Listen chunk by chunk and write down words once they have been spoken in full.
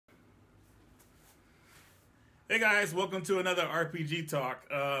Hey guys, welcome to another RPG talk.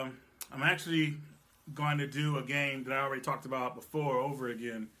 I'm actually going to do a game that I already talked about before over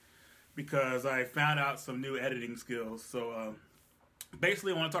again because I found out some new editing skills. So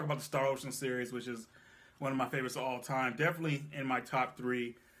basically, I want to talk about the Star Ocean series, which is one of my favorites of all time. Definitely in my top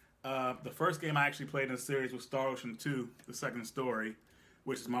three. The first game I actually played in the series was Star Ocean 2, the second story,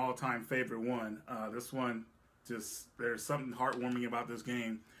 which is my all-time favorite one. This one, there's something heartwarming about this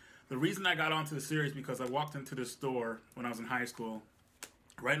game. The reason I got onto the series because I walked into this store when I was in high school,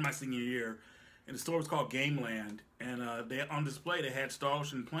 right in my senior year, and the store was called Gameland, and they on display they had Star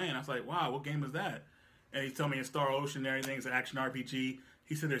Ocean playing. I was like, "Wow, what game is that?" And he told me it's Star Ocean and everything. It's an action RPG.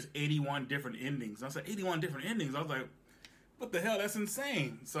 He said there's 81 different endings. I was like, 81 different endings. I was like, "What the hell? That's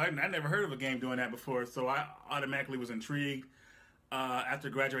insane!" So I never heard of a game doing that before. So I automatically was intrigued. After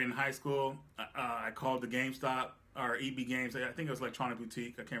graduating high school, I called the GameStop or EB Games. I think it was Electronic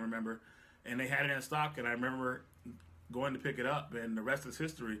Boutique. I can't remember. And they had it in stock, and I remember going to pick it up, and the rest is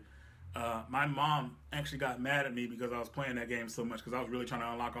history. My mom actually got mad at me because I was playing that game so much because I was really trying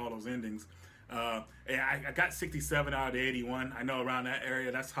to unlock all those endings. And I got 67 out of the 81. I know around that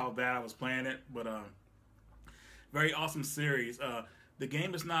area, that's how bad I was playing it. But very awesome series. The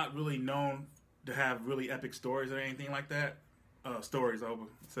game is not really known to have really epic stories or anything like that. Stories, I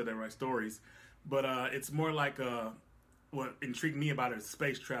said that right, stories. But it's more like what intrigued me about it is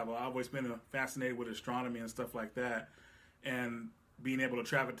space travel. I've always been fascinated with astronomy and stuff like that. And being able to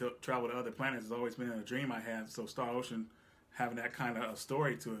travel to other planets has always been a dream I had. So Star Ocean having that kind of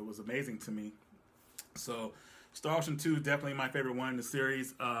story to it was amazing to me. So Star Ocean 2 is definitely my favorite one in the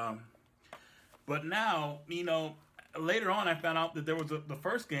series. But now, later on I found out that there was the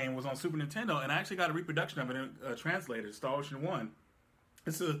first game was on Super Nintendo, and I actually got a reproduction of it translated, Star Ocean 1.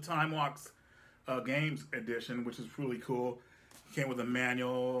 This is a Time Walks Games edition, which is really cool. It came with a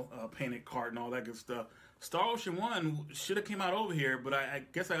manual, painted card, and all that good stuff. Star Ocean 1 should have came out over here, but I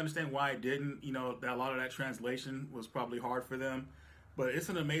guess I understand why it didn't. That a lot of that translation was probably hard for them. But it's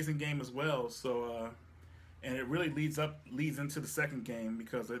an amazing game as well. So, and it really leads into the second game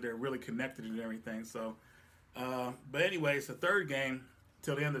because they're really connected and everything. So, but anyways, the third game,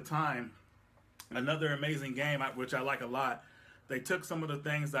 Till the End of Time, another amazing game, which I like a lot. They took some of the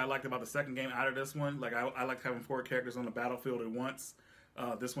things that I liked about the second game out of this one. Like I liked having 4 characters on the battlefield at once.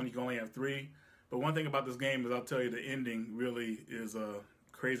 This one you can only have 3. But one thing about this game is I'll tell you the ending really is a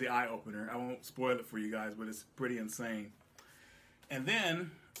crazy eye-opener. I won't spoil it for you guys, but it's pretty insane. And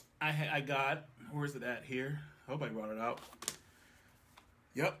then I got, where is it at here? I hope I brought it out.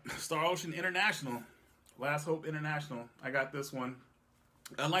 Yep, Star Ocean International. Last Hope International. I got this one.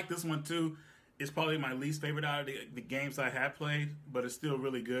 I like this one too. It's probably my least favorite out of the games I have played, but it's still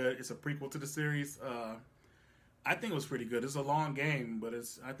really good. It's a prequel to the series. I think it was pretty good. It's a long game, but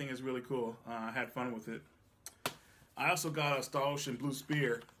I think it's really cool. I had fun with it. I also got a Star Ocean Blue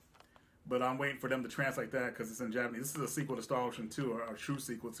Spear, but I'm waiting for them to translate that because it's in Japanese. This is a sequel to Star Ocean 2, or a true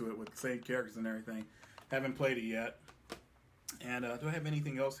sequel to it with the same characters and everything. Haven't played it yet. And do I have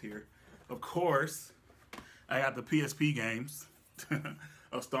anything else here? Of course, I got the PSP games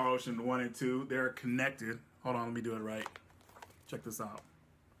of Star Ocean 1 and 2. They're connected. Hold on, let me do it right. Check this out.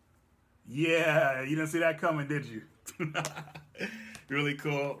 Yeah, you didn't see that coming, did you? Really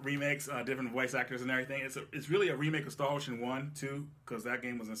cool remakes, different voice actors and everything. It's really a remake of Star Ocean 1, too, because that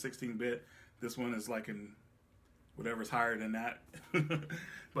game was in 16-bit. This one is like in whatever's higher than that.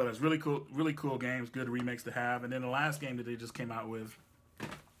 But it's really cool games, good remakes to have. And then the last game that they just came out with,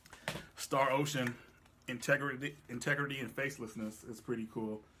 Star Ocean Integrity and Facelessness, is pretty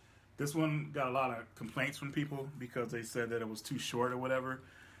cool. This one got a lot of complaints from people because they said that it was too short or whatever.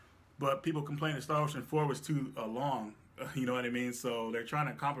 But people complained that Star Ocean 4 was too long. You know what I mean? So they're trying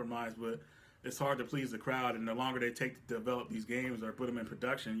to compromise, but it's hard to please the crowd. And the longer they take to develop these games or put them in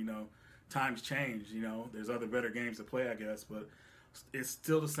production, times change. There's other better games to play, I guess. But it's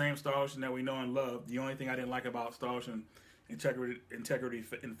still the same Star Ocean that we know and love. The only thing I didn't like about Star Ocean Integrity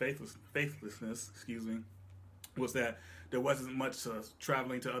and Faithlessness, was that there wasn't much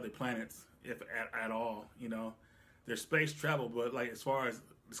traveling to other planets, if at all. There's space travel, but like as far as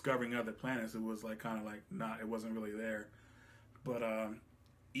discovering other planets, it was it wasn't really there. But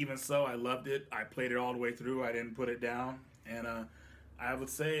even so, I loved it. I played it all the way through. I didn't put it down, and I would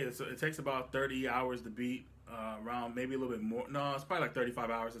say it takes about 30 hours to beat. Around maybe a little bit more. No, it's probably like 35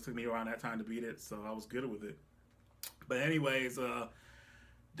 hours. It took me around that time to beat it, so I was good with it. But anyways,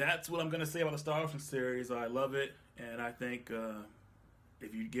 that's what I'm gonna say about the Star Ocean series. I love it, and I think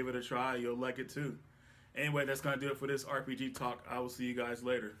if you give it a try, you'll like it too. Anyway, that's going to do it for this RPG talk. I will see you guys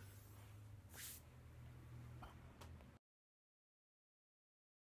later.